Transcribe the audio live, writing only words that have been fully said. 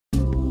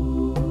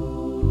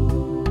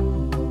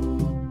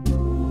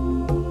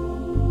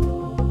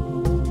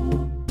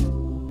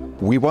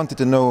We wanted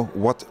to know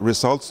what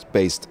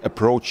results-based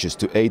approaches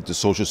to aid the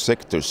social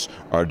sectors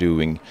are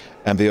doing,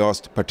 and we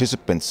asked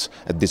participants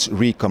at this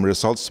ReCom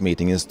results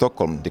meeting in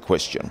Stockholm the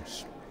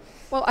questions.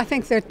 Well, I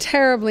think they're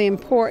terribly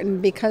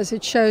important because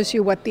it shows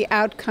you what the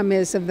outcome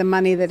is of the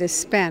money that is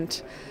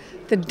spent.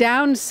 The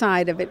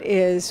downside of it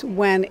is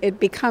when it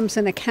becomes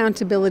an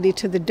accountability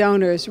to the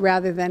donors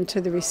rather than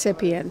to the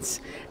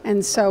recipients.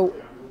 And so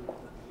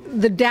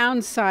the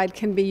downside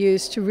can be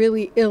used to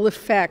really ill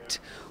effect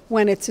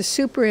when it's a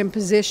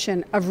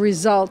superimposition of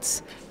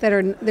results that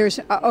are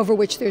over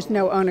which there's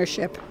no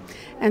ownership.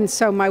 And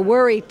so my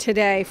worry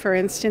today, for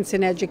instance,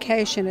 in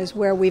education is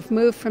where we've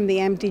moved from the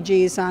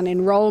MDGs on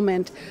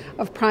enrollment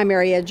of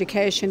primary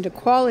education to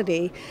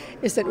quality,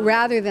 is that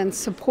rather than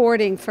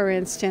supporting, for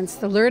instance,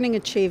 the learning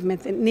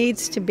achievement that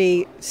needs to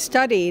be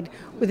studied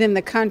within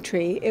the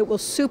country, it will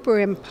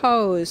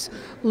superimpose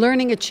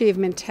learning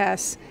achievement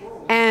tests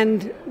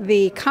and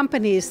the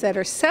companies that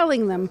are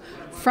selling them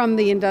from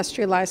the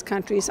industrialized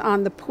countries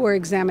on the poor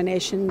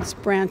examinations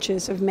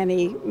branches of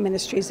many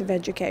ministries of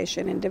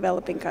education in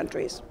developing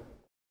countries.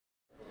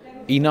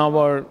 In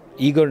our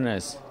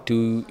eagerness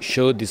to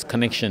show this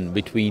connection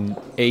between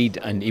aid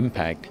and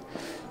impact,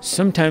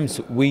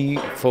 sometimes we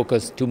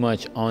focus too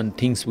much on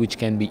things which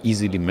can be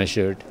easily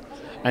measured.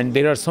 And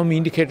there are some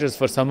indicators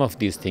for some of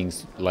these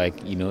things, like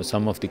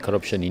some of the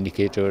corruption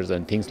indicators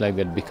and things like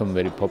that become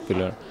very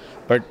popular.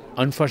 But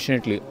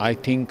unfortunately, I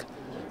think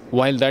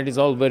while that is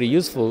all very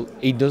useful,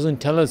 it doesn't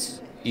tell us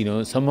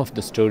some of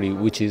the story,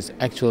 which is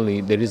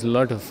actually there is a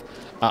lot of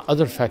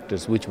other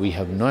factors which we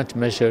have not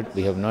measured,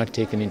 we have not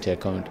taken into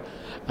account.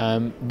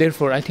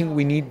 Therefore, I think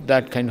we need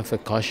that kind of a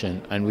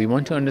caution, and we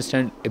want to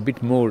understand a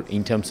bit more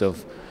in terms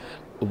of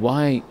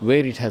where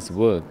it has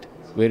worked,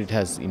 where it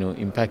has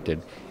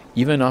impacted.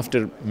 Even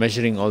after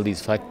measuring all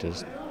these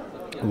factors,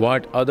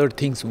 what other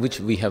things which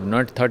we have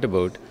not thought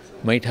about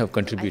might have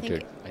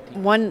contributed.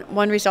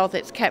 One result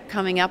that's kept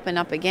coming up and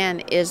up again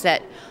is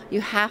that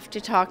you have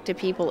to talk to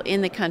people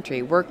in the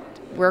country, work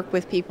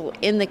with people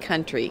in the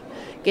country,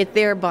 get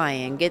their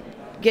buy-in,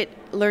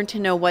 learn to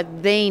know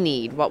what they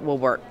need, what will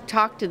work.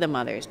 Talk to the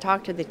mothers,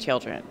 talk to the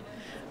children,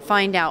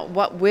 find out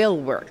what will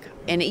work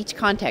in each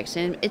context,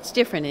 and it's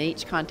different in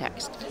each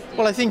context.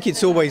 Well, I think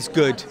it's always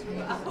good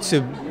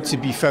to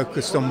be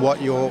focused on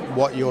what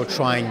you're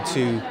trying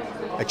to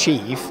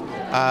achieve.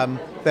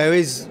 There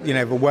is,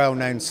 the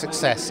well-known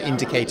success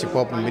indicator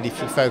problem, but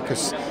if you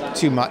focus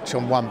too much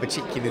on one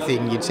particular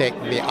thing, you take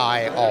the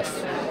eye off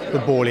the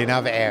ball in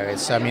other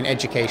areas. So,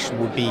 education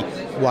would be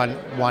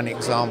one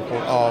example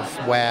of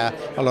where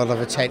a lot of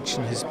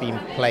attention has been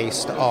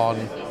placed on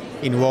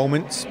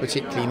enrollments,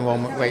 particularly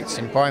enrollment rates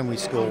in primary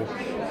school,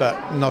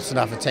 but not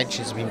enough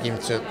attention has been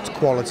given to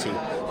quality.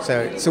 So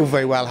it's all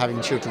very well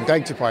having children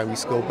going to primary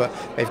school, but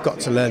they've got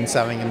to learn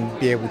something and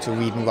be able to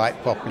read and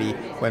write properly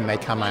when they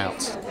come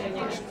out.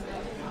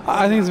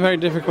 I think it's a very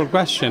difficult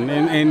question.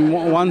 In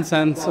one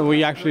sense,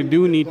 we actually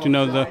do need to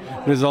know the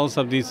results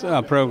of these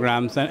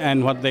programs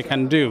and what they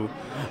can do.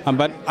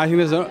 But I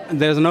think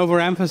there's an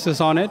overemphasis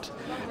on it,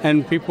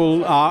 and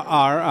people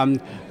are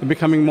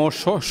becoming more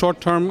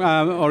short-term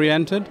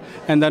oriented,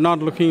 and they're not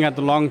looking at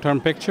the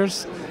long-term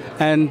pictures.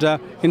 And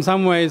in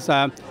some ways,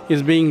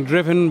 is being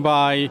driven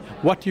by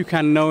what you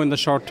can know in the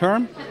short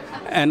term,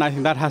 and I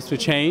think that has to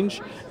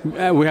change.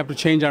 We have to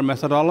change our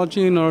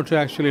methodology in order to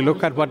actually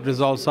look at what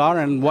results are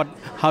and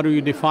how do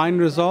you define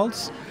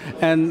results,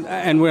 and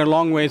we're a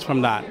long ways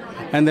from that.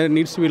 And there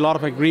needs to be a lot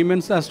of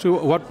agreements as to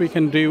what we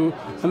can do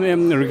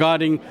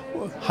regarding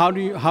how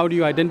do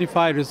you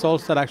identify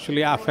results that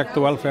actually affect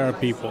the welfare of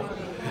people.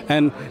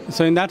 And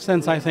so in that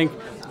sense, I think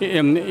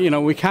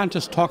we can't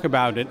just talk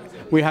about it.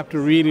 We have to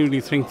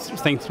really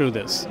think through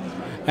this.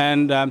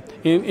 And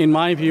in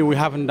my view, we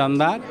haven't done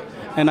that.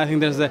 And I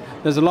think there's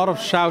a lot of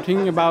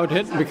shouting about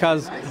it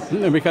because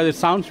it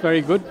sounds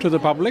very good to the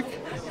public.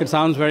 It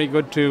sounds very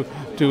good to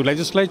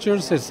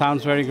legislators. It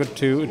sounds very good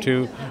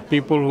to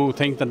people who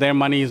think that their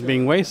money is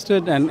being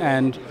wasted.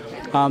 And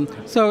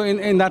so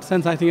in that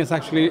sense, I think it's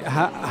actually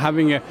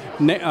having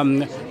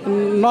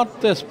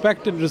not the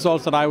expected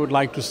results that I would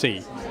like to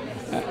see.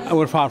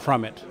 We're far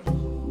from it.